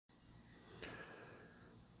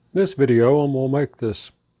In this video, I'm going to make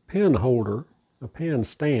this pen holder, a pen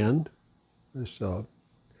stand. This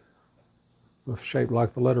shaped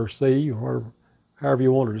like the letter C, or however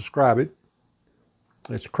you want to describe it.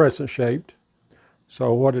 It's crescent shaped.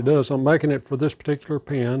 So what it does, I'm making it for this particular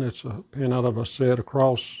pen. It's a pen out of a set, a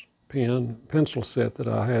cross pen, pencil set that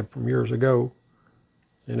I had from years ago.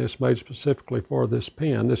 And it's made specifically for this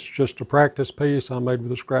pen. This is just a practice piece I made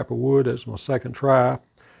with a scrap of wood. It's my second try.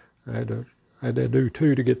 I had to do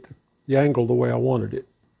two to get the angle the way I wanted it.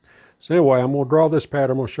 So anyway, I'm going to draw this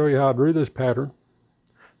pattern. I'm going to show you how I drew this pattern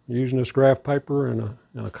using this graph paper and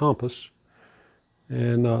a compass.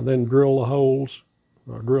 And then drill the holes,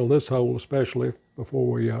 drill this hole especially,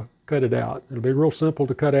 before we cut it out. It'll be real simple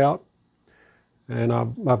to cut out. And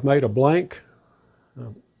I've made a blank.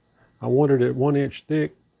 I wanted it 1 inch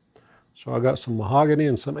thick. So I got some mahogany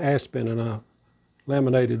and some aspen, and I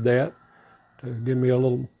laminated that to give me a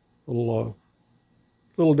little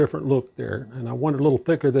different look there. And I want it a little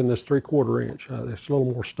thicker than this 3/4 inch. It's a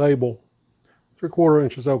little more stable. 3/4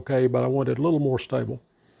 inch is okay, but I want it a little more stable,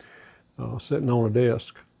 sitting on a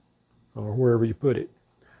desk or wherever you put it.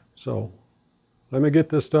 So let me get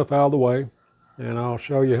this stuff out of the way, and I'll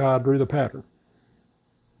show you how I drew the pattern.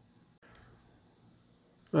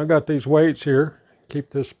 I got these weights here, keep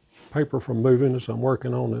this paper from moving as I'm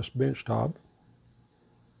working on this bench top.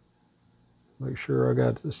 Make sure I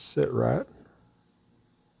got this set right.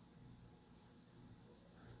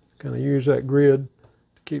 Kind of use that grid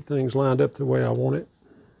to keep things lined up the way I want it.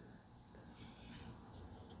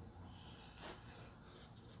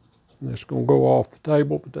 And it's going to go off the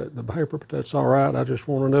table, but the paper, but that's all right. I just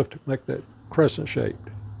want enough to make that crescent shaped.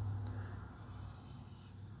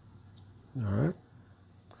 All right.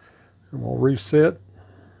 I'm going to reset.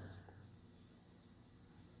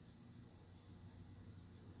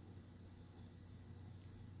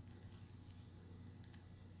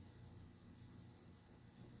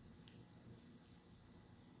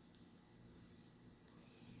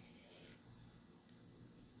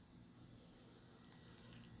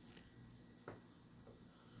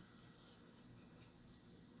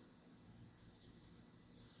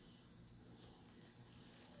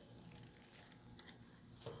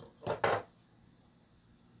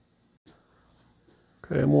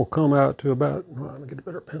 Okay, I'm going to come out to about, let me get a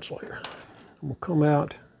better pencil here. I'm going to come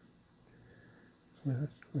out, let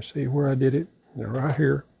me see where I did it. Right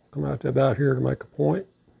here, come out to about here to make a point.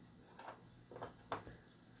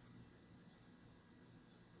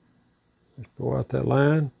 Just go out that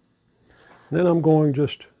line. And then I'm going to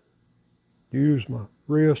just use my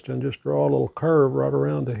wrist and just draw a little curve right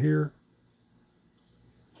around to here.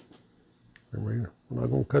 And when I'm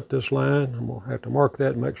going to cut this line, I'm going to have to mark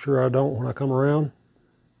that and make sure I don't when I come around.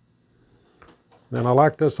 And I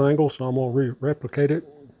like this angle, so I'm going to replicate it.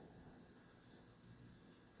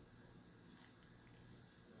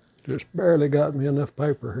 Just barely got me enough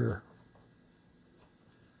paper here.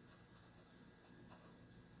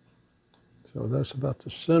 So that's about the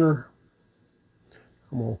center.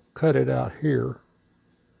 I'm going to cut it out here.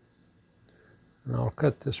 And I'll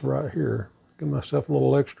cut this right here. Give myself a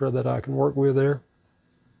little extra that I can work with there.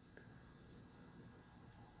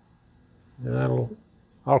 And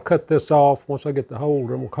I'll cut this off once I get the hole. I'm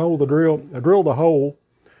going to hold the drill. I drill the hole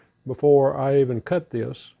before I even cut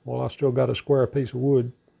this. Well, I still got a square piece of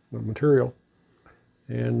wood, of material.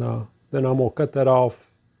 And then I'm going to cut that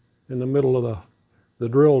off in the middle of the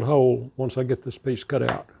drilled hole once I get this piece cut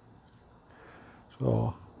out.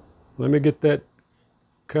 So let me get that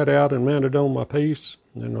cut out and mounted on my piece,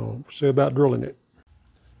 and I'll see about drilling it.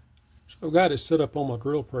 So I've got it set up on my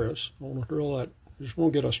drill press. I want to drill that. I just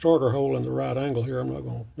want to get a starter hole in the right angle here. I'm not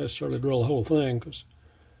going to necessarily drill the whole thing because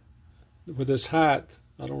with this height,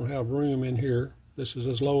 I don't have room in here. This is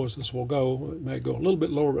as low as this will go. It may go a little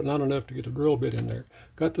bit lower, but not enough to get a drill bit in there.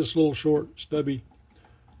 Got this little short, stubby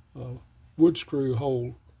wood screw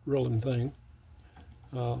hole drilling thing.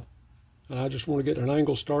 And I just want to get an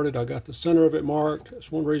angle started. I got the center of it marked.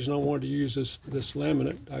 That's one reason I wanted to use this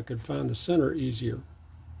laminate. I could find the center easier.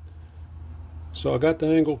 So I got the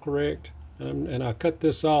angle correct. And I cut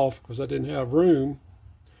this off because I didn't have room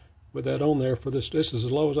with that on there for this. This is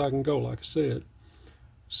as low as I can go, like I said.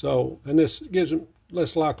 So, and this gives them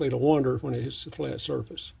less likely to wander when it hits the flat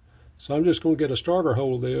surface. So I'm just going to get a starter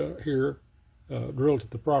hole there here, drilled at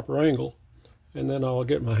the proper angle, and then I'll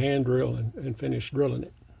get my hand drill and finish drilling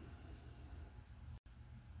it.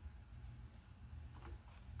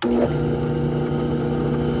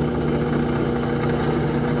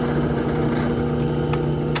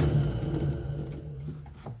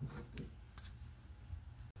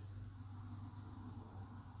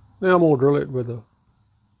 Now I'm going to drill it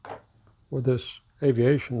with this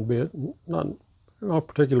aviation bit. Not no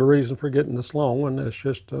particular reason for getting this long one. It's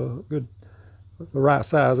just a good, the right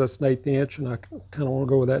size. That's an 1/8 inch, and I kind of want to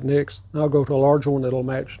go with that next. I'll go to a larger one that'll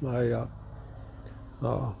match my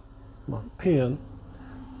my pin.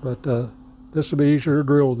 But this will be easier to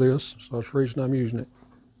drill with this, so that's the reason I'm using it.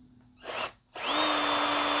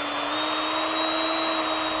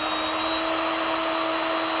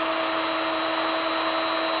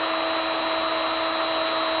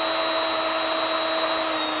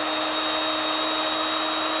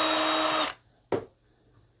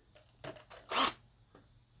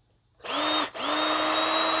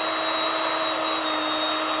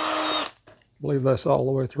 I believe that's all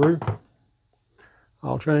the way through.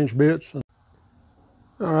 I'll change bits.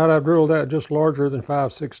 All right, I've drilled that just larger than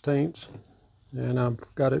 5/16, and I've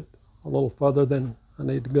got it a little further than I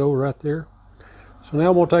need to go right there. So now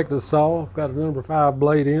I'm going to take the saw. I've got a number 5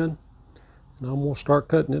 blade in, and I'm going to start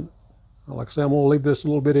cutting it. Like I say, I'm going to leave this a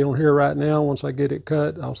little bit on here right now. Once I get it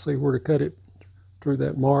cut, I'll see where to cut it through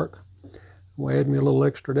that mark. I'm going to add me a little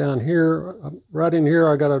extra down here. Right in here,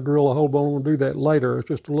 I got to drill a hole, but I'm going to do that later. It's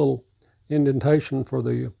just a little indentation for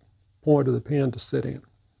the point of the pin to sit in.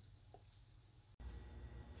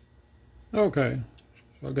 Okay,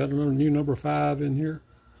 so I've got another new number 5 in here.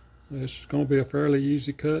 This is going to be a fairly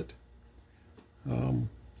easy cut. I'm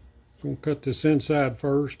going to cut this inside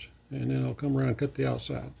first, and then I'll come around and cut the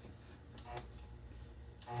outside.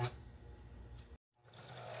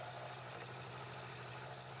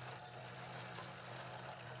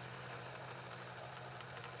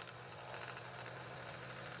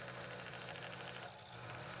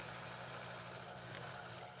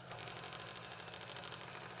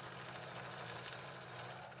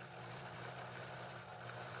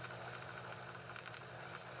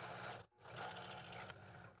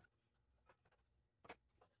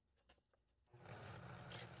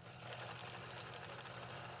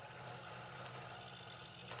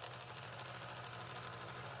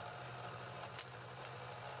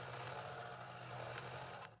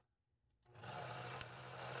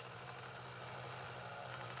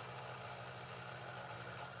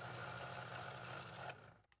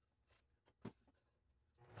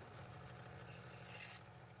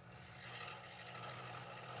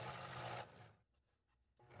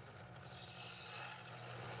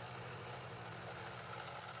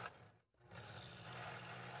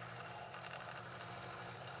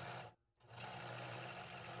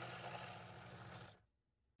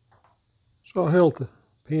 So I held the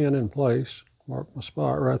pin in place, marked my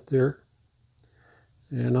spot right there,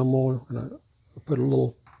 and I'm going to put a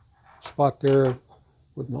little spot there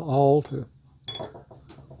with my awl to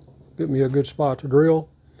get me a good spot to drill.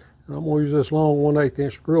 And I'm going to use this long 1/8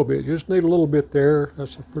 inch drill bit. You just need a little bit there.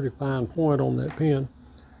 That's a pretty fine point on that pin.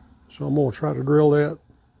 So I'm going to try to drill that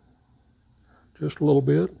just a little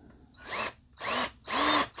bit.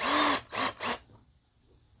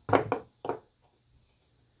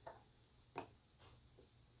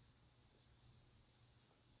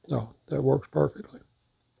 Oh, that works perfectly.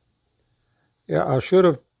 Yeah, I should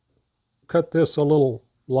have cut this a little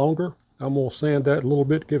longer. I'm going to sand that a little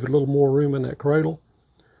bit, give it a little more room in that cradle,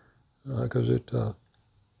 because I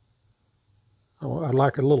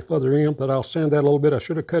like it a little further in, but I'll sand that a little bit. I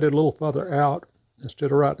should have cut it a little further out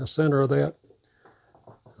instead of right in the center of that.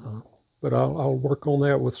 But I'll work on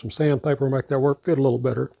that with some sandpaper, make that work fit a little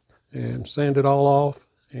better, and sand it all off,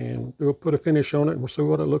 and put a finish on it, and we'll see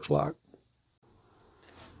what it looks like.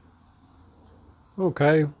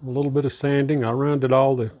 Okay, a little bit of sanding. I rounded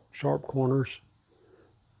all the sharp corners.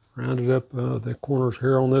 Rounded up the corners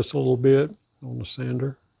here on this a little bit on the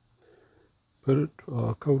sander. Put it,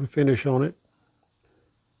 coat a finish on it.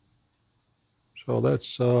 So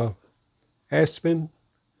that's aspen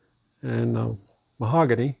and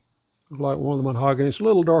mahogany. Looks like one of the mahogany. It's a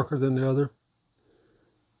little darker than the other,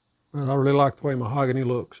 but I really like the way mahogany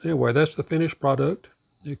looks. Anyway, that's the finished product.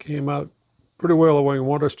 It came out pretty well the way you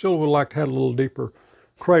want. I still would like to have a little deeper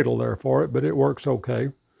cradle there for it, but it works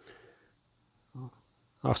okay.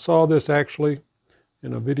 I saw this actually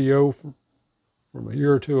in a video from a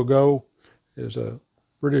year or two ago. It's a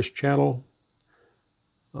British channel.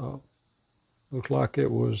 Looks like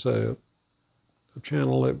it was a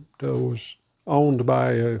channel that was owned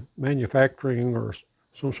by a manufacturing or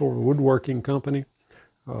some sort of woodworking company.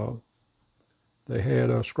 They had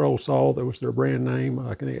a scroll saw that was their brand name,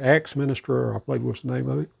 like the Axe Minister, I believe was the name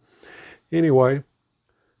of it. Anyway,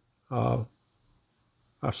 I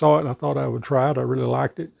saw it and I thought I would try it. I really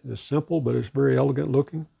liked it. It's simple, but it's very elegant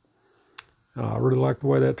looking. I really liked the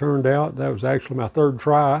way that turned out. That was actually my 3rd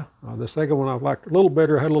try. The second one I liked a little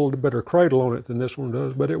better, had a little better cradle on it than this one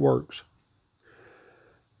does, but it works.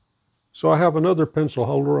 So I have another pencil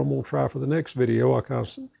holder I'm going to try for the next video. I kind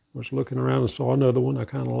of was looking around and saw another one I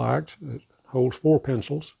kind of liked. It holds 4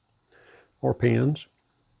 pencils or pens.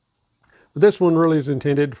 But this one really is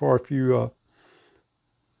intended for if you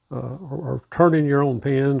are turning your own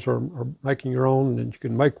pens or making your own, and you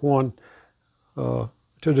can make one to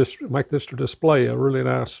just make this to display a really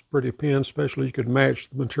nice, pretty pen. Especially you could match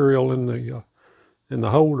the material in the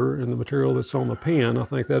holder and the material that's on the pen. I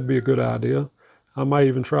think that'd be a good idea. I may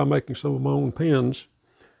even try making some of my own pens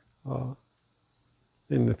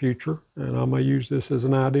in the future, and I may use this as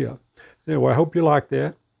an idea. Anyway, I hope you like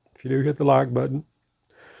that. If you do, hit the like button.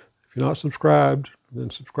 If you're not subscribed, then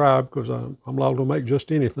subscribe, because I'm liable to make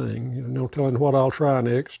just anything. You know, telling what I'll try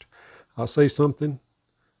next. I'll see something,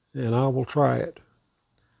 and I will try it.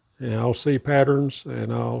 And I'll see patterns,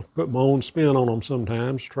 and I'll put my own spin on them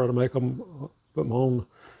sometimes, try to make them, put my own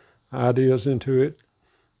ideas into it.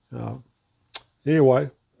 Anyway,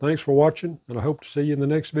 thanks for watching, and I hope to see you in the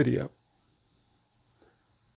next video.